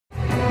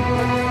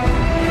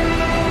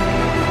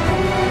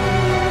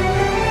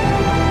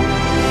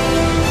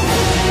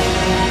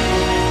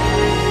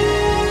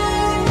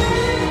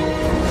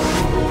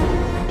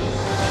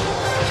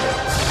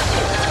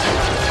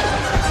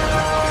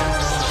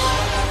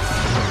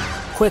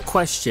quick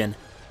question.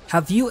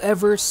 Have you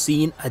ever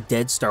seen a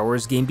dead Star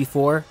Wars game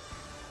before?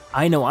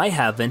 I know I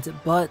haven't,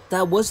 but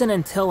that wasn't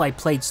until I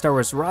played Star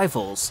Wars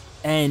Rivals.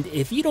 And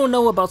if you don't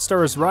know about Star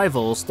Wars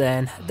Rivals,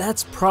 then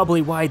that's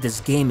probably why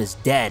this game is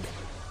dead.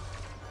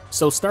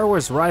 So Star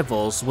Wars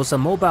Rivals was a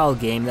mobile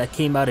game that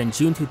came out in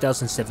June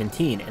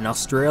 2017 in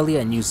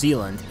Australia and New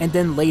Zealand, and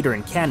then later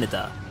in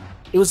Canada.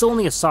 It was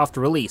only a soft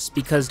release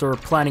because they were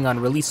planning on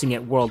releasing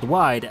it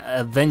worldwide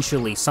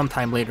eventually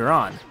sometime later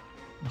on.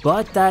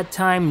 But that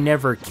time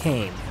never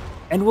came,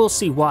 and we'll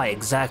see why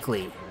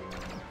exactly.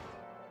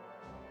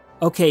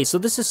 Okay, so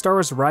this is Star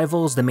Wars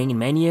Rivals, the main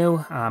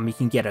menu. You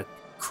can get a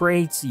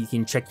crate, you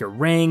can check your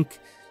rank,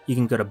 you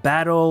can go to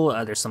battle,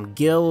 there's some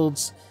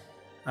guilds,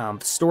 the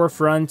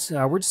storefront.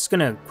 We're just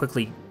gonna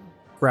quickly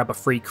grab a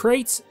free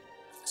crate,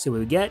 see what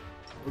we get.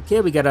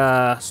 Okay, we got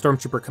a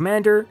Stormtrooper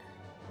Commander,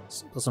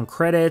 some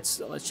credits,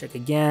 let's check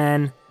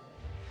again.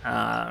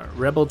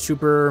 Rebel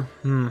Trooper,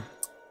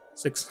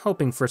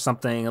 hoping for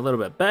something a little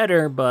bit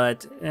better,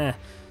 but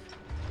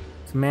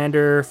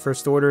Commander,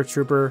 First Order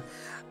Trooper.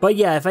 But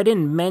yeah, if I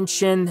didn't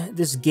mention,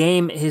 this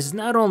game is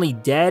not only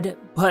dead,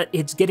 but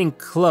it's getting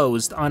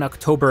closed on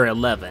October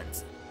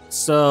 11th.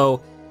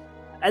 So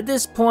at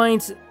this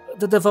point,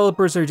 the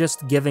developers are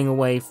just giving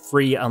away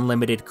free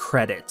unlimited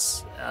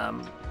credits.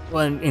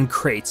 Well, in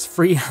crates,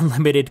 free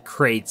unlimited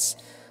crates.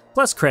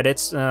 Plus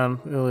credits,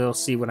 you'll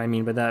see what I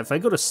mean by that. If I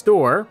go to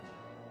store,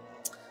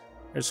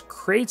 there's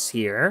crates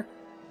here.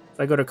 If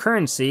I go to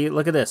currency,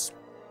 look at this.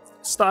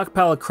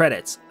 Stockpile of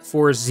credits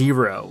for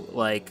 0,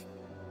 like,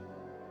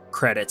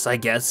 credits, I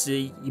guess.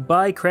 You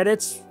buy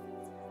credits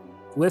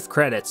with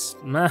credits.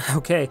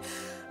 Okay.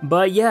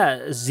 But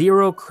yeah,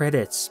 0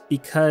 credits,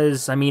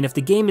 because, I mean, if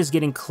the game is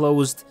getting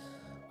closed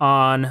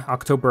on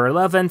October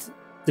 11th,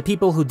 the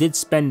people who did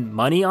spend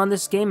money on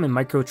this game in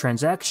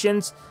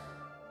microtransactions,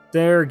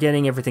 they're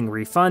getting everything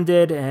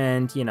refunded,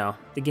 and, you know,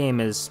 the game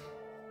is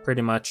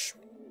pretty much,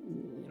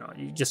 you know,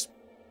 you just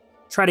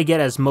try to get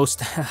as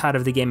most out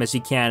of the game as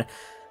you can.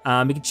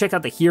 You can check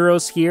out the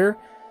heroes here.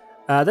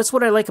 That's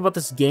what I like about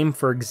this game,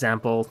 for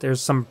example. There's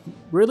some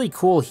really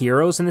cool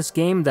heroes in this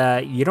game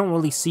that you don't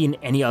really see in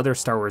any other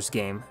Star Wars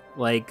game.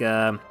 Like,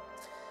 Captain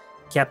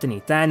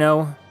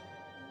Ethano.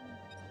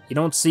 You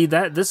don't see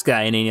this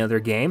guy in any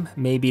other game.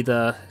 Maybe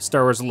the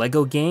Star Wars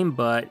Lego game,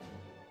 but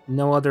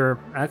no other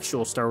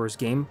actual Star Wars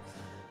game.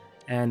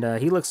 And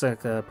he looks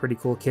like a pretty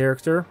cool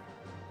character.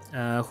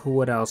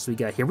 What else we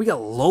got here? We got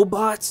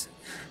Lobot.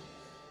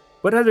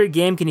 What other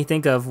game can you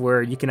think of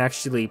where you can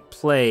actually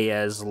play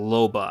as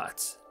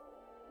Lobot?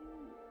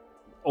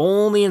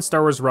 Only in Star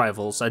Wars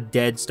Rivals, a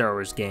dead Star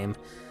Wars game.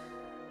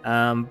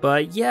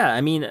 But yeah, I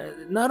mean,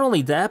 not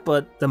only that,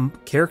 but the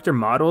character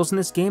models in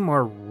this game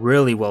are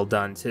really well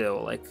done too.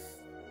 Like,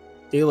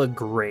 they look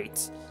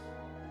great.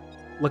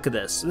 Look at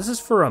this. This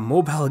is for a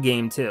mobile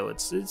game too.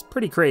 It's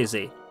pretty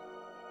crazy.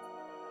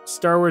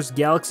 Star Wars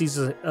Galaxies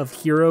of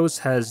Heroes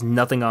has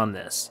nothing on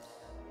this.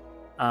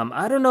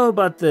 I don't know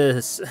about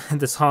this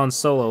Han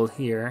Solo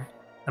here.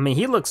 I mean,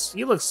 he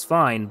looks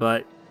fine,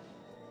 but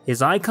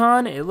his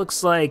icon, it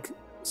looks like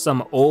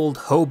some old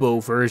hobo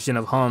version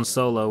of Han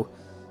Solo.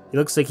 He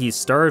looks like he's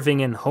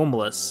starving and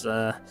homeless.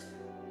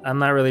 I'm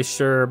not really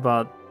sure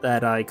about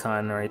that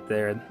icon right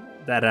there,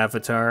 that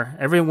avatar.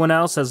 Everyone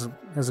else has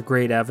a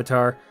great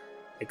avatar,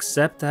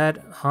 except that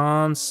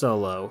Han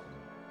Solo.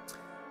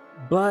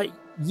 But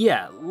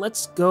yeah,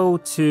 let's go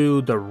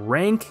to the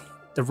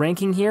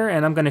ranking here,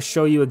 and I'm going to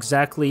show you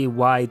exactly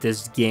why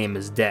this game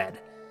is dead.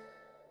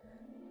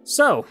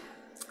 So,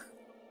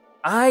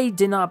 I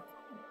did not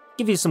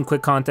give you some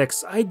quick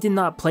context. I did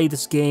not play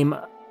this game.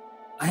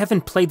 I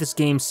haven't played this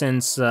game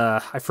since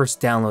I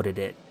first downloaded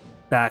it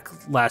back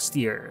last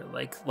year,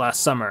 like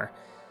last summer.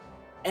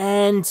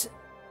 And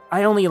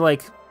I only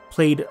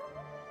played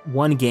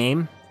one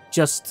game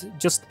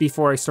just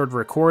before I started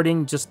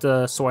recording, just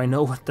so I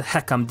know what the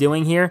heck I'm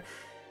doing here.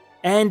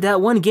 And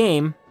that one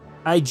game,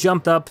 I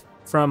jumped up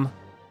from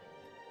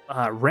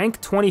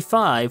rank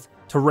 25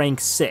 to rank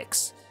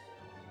 6.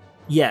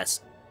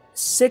 Yes,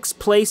 6th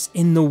place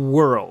in the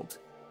world.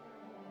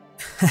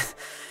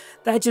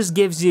 That just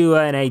gives you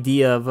an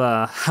idea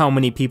of how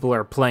many people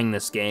are playing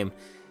this game.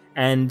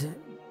 And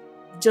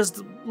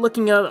just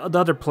looking at the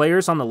other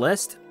players on the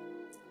list,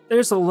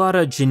 there's a lot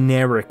of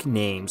generic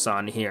names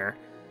on here.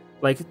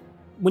 Like,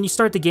 when you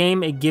start the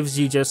game, it gives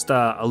you just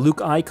a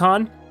Luke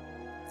icon,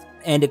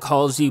 and it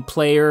calls you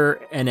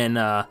player, and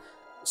then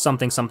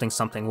something,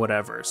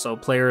 whatever. So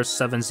player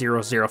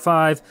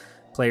 7005,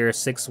 player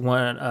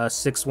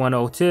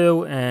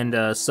 6102,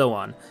 and so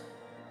on.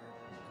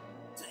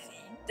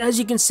 As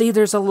you can see,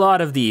 there's a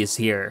lot of these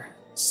here.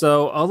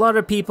 So a lot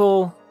of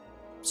people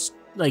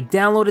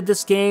downloaded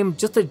this game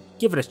just to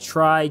give it a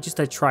try, just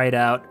to try it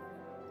out,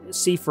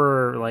 see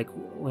for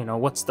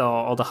what's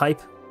all the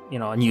hype. You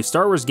know, a new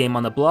Star Wars game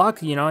on the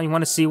block. You know, you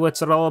want to see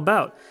what's it all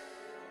about.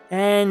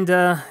 And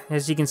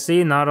as you can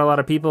see, not a lot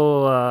of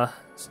people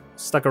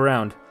stuck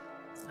around.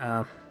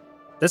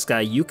 This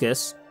guy,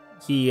 Yukis,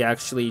 he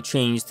actually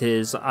changed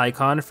his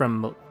icon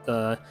from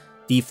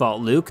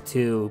default Luke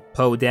to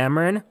Poe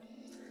Dameron.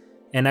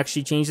 and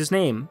actually changed his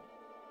name.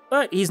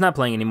 But he's not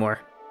playing anymore.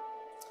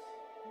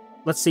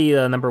 Let's see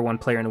the number 1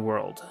 player in the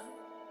world.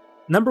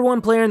 Number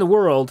 1 player in the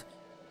world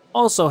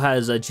also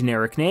has a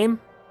generic name,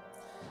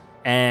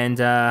 and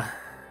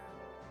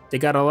they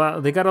got a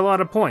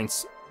lot of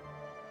points.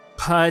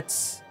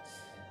 But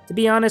to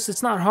be honest,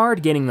 it's not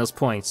hard getting those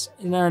points.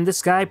 And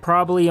this guy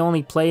probably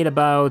only played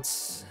about,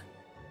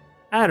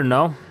 I don't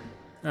know,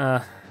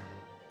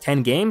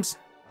 10 games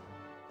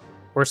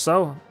or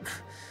so.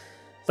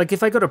 Like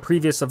if I go to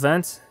previous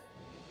event,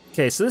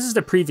 okay, so this is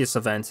the previous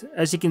event.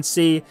 As you can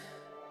see,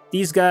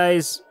 these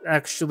guys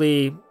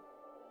actually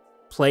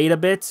played a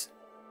bit.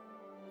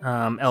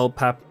 El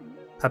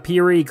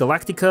Papiri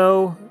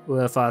Galactico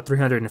with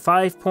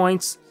 305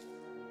 points,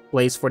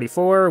 Blaze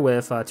 44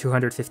 with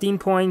 215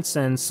 points,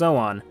 and so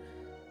on.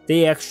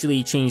 They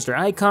actually changed their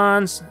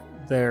icons,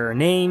 their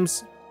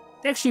names.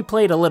 They actually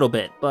played a little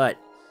bit, but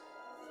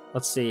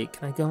let's see,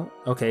 can I go?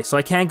 Okay, so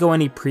I can't go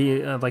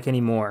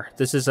anymore.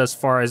 This is as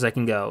far as I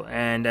can go,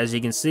 and as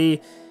you can see,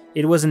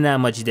 it wasn't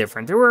that much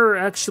different. There were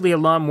actually a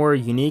lot more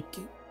unique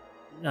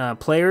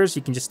players.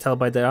 You can just tell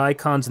by the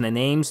icons and the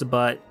names,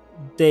 but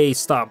they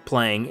stopped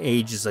playing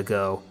ages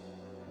ago.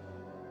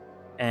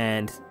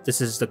 And this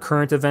is the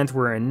current event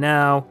we're in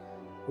now.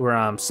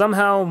 We're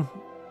somehow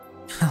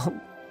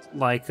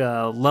like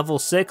level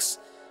 6.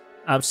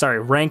 I'm sorry,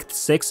 ranked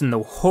 6 in the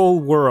whole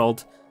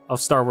world of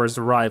Star Wars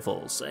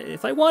Rivals.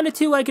 If I wanted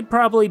to, I could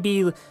probably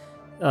be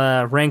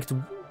ranked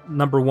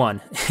number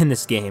 1 in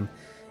this game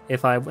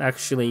if I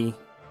actually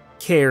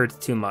cared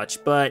too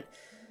much. But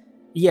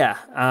yeah,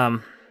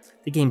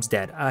 the game's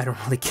dead. I don't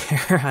really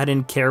care. I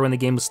didn't care when the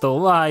game was still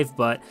alive,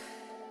 but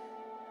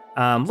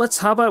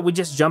how about we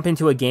just jump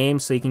into a game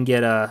so you can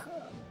get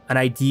an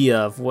idea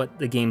of what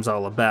the game's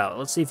all about.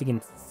 Let's see if we can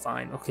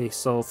find. Okay,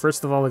 so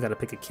first of all, I gotta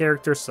pick a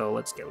character. So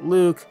let's get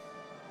Luke,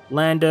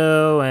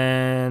 Lando,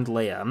 and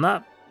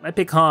Leia. I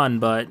pick Han,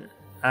 but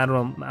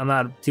I'm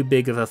not too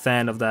big of a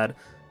fan of that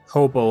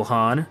Hobo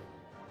Han.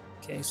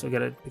 Okay, so we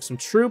gotta pick some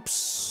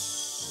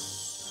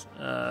troops.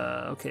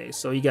 Okay,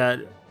 so you got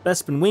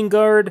Bespin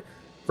Wingard,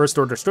 First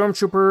Order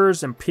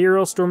Stormtroopers,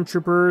 Imperial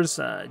Stormtroopers,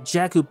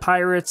 Jakku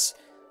Pirates,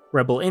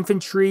 Rebel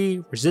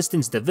Infantry,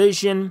 Resistance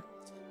Division,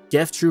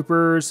 Death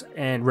Troopers,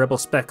 and Rebel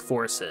Spec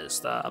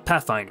Forces, the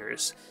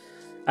Pathfinders.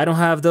 I don't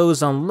have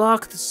those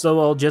unlocked, so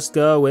I'll just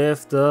go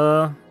with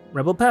the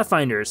Rebel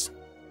Pathfinders.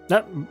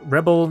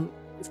 Rebel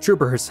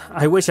Troopers.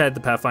 I wish I had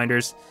the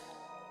Pathfinders.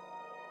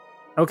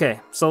 Okay,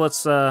 so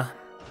let's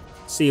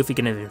see if we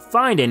can even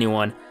find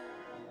anyone.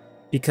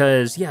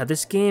 Because, yeah,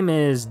 this game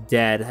is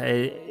dead.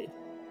 It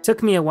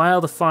took me a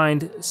while to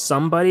find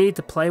somebody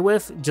to play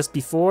with just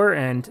before,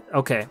 and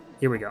okay,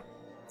 here we go.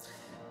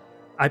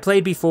 I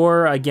played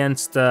before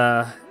against,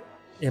 I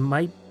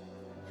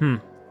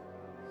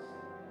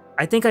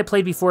think I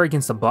played before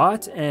against a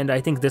bot, and I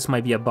think this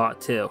might be a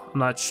bot too. I'm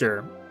not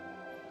sure.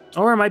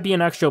 Or it might be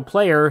an actual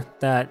player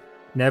that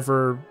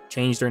never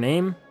changed their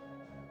name.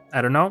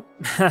 I don't know.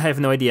 I have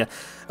no idea.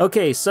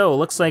 Okay, so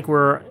looks like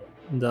we're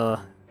in the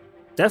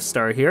Death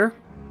Star here.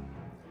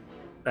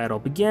 Battle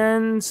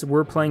begins.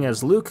 We're playing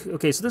as Luke.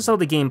 Okay, so this is how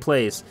the game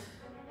plays.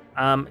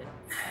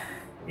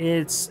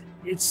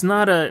 It's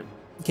not a...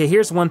 Okay,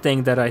 here's one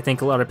thing that I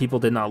think a lot of people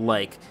did not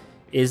like,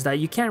 is that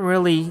you can't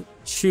really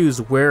choose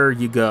where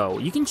you go.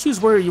 You can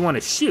choose where you want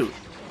to shoot.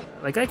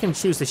 Like, I can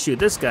choose to shoot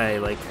this guy,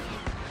 like,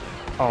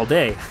 all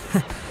day.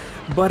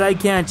 But I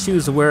can't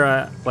choose where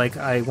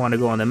I want to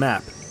go on the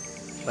map.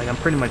 Like, I'm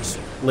pretty much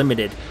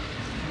limited.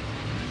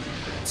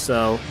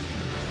 So,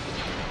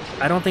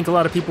 I don't think a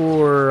lot of people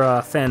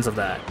were fans of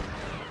that.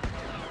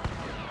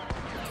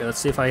 Okay, let's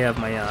see if I have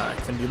my,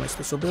 can do my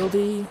special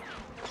ability.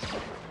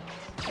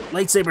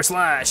 Lightsaber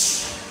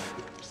slash!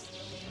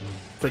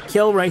 Quick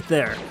kill right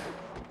there.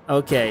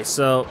 Okay,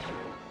 so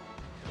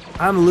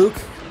I'm Luke,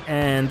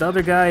 and the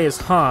other guy is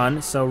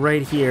Han, so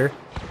right here.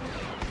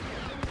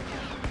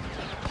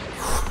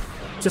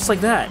 Just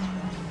like that.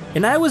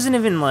 And I wasn't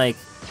even, like,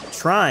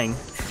 trying.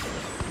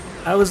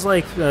 I was,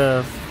 like,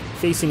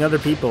 facing other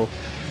people,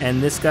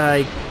 and this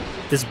guy,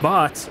 this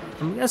bot,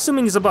 I'm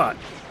assuming he's a bot,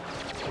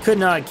 could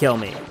not kill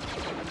me.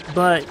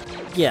 But,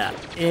 yeah,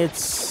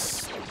 it's...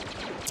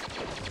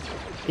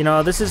 You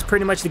know, this is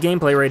pretty much the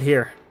gameplay right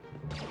here.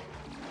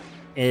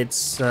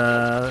 It's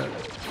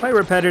quite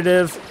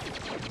repetitive.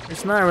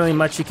 There's not really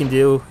much you can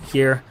do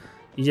here.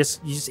 You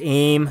just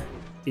aim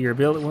to your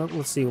ability. Well,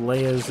 let's see,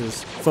 Leia's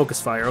is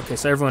focus fire. Okay,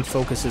 so everyone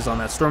focuses on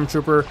that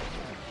stormtrooper.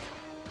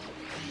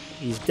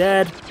 He's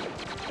dead.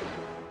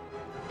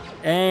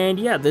 And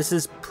yeah, this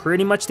is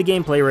pretty much the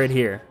gameplay right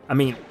here. I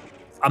mean,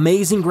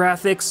 amazing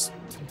graphics.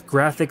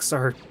 Graphics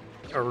are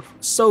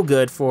so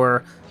good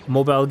for a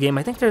mobile game.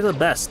 I think they're the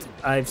best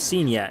I've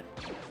seen yet.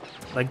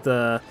 Like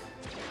the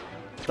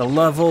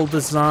level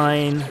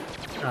design,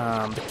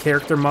 the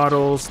character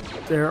models,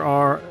 they're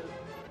all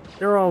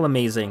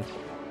amazing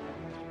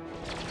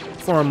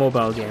for a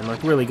mobile game,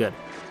 like really good.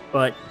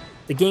 But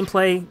the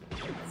gameplay,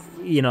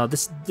 you know, the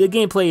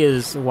gameplay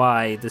is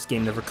why this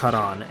game never caught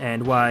on,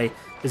 and why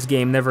this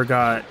game never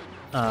got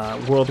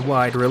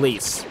worldwide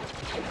release.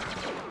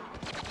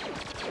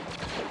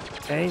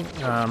 Okay,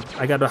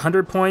 I got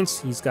 100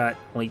 points. He's got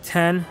only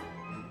 10.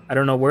 I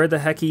don't know where the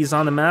heck he's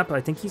on the map.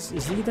 I think is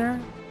he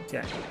there?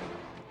 Okay.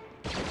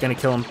 Gonna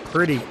kill him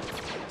pretty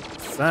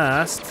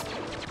fast.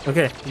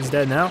 Okay, he's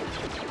dead now.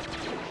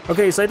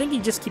 Okay, so I think he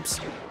just keeps...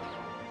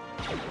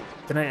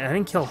 I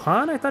didn't kill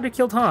Han? I thought I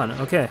killed Han.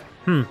 Okay,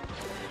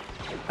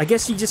 I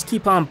guess you just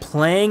keep on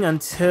playing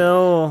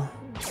until...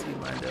 Let's see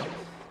what I do.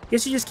 I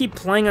guess you just keep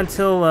playing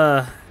until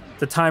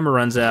the timer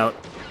runs out.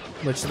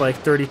 Which is like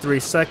 33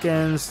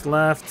 seconds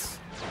left.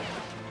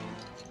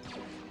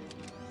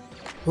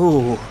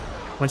 Ooh,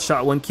 one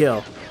shot, one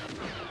kill.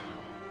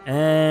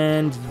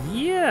 And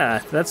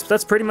yeah,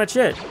 that's pretty much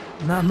it.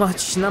 Not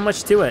much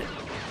to it.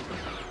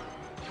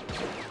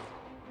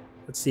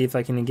 Let's see if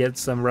I can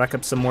rack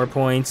up some more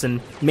points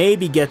and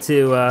maybe get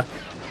to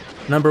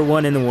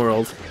 #1 in the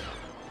world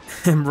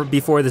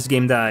before this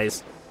game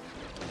dies.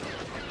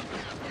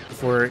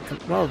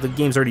 Well, the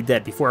game's already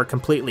dead. Before it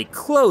completely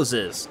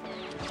closes.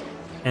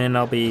 And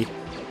I'll be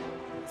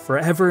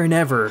forever and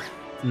ever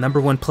the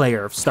 #1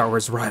 player of Star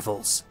Wars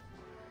Rivals.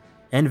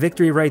 And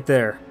victory right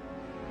there.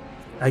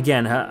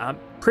 Again, I'm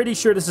pretty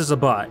sure this is a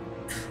bot.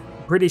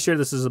 Pretty sure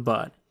this is a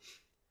bot.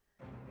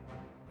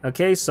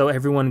 Okay, so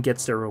everyone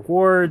gets their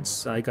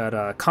rewards. I got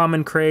a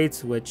common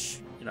crate,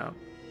 which, you know,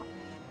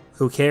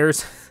 who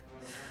cares?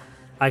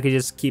 I could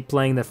just keep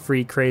playing the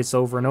free crates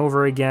over and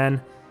over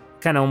again.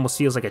 Kind of almost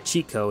feels like a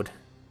cheat code.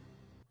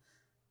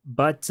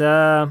 But,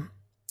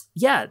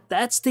 yeah,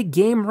 that's the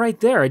game right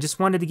there. I just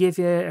wanted to give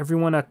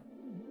everyone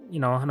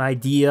an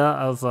idea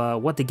of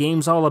what the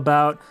game's all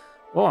about.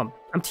 Oh,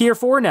 I'm tier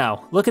 4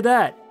 now. Look at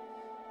that.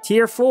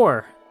 Tier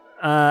 4.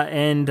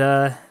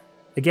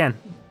 Again,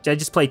 I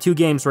just played 2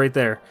 games right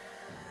there.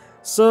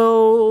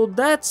 So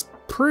that's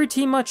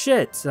pretty much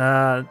it.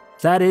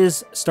 That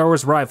is Star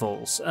Wars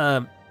Rivals.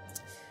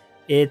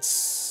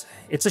 It's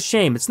a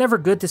shame. It's never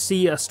good to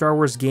see a Star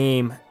Wars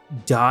game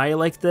die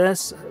like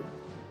this.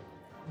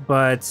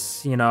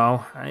 But, you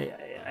know,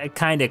 I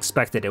kind of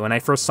expected it. When I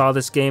first saw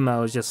this game, I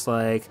was just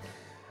like,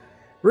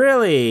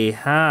 really?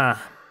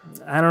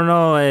 I don't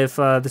know if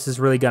this is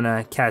really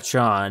gonna catch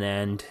on,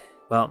 and,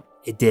 well,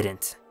 it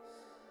didn't.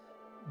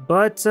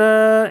 But,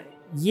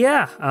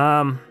 yeah,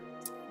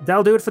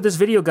 that'll do it for this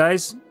video,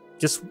 guys.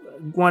 Just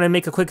want to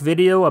make a quick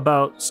video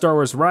about Star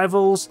Wars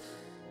Rivals,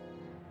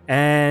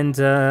 and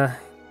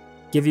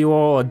give you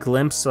all a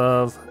glimpse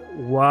of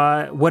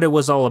what it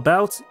was all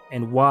about,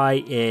 and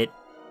why it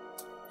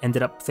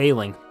ended up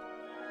failing.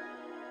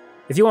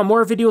 If you want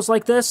more videos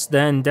like this,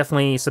 then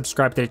definitely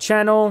subscribe to the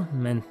channel,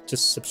 and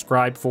just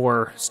subscribe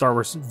for Star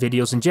Wars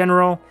videos in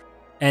general,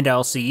 and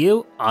I'll see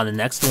you on the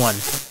next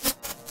one.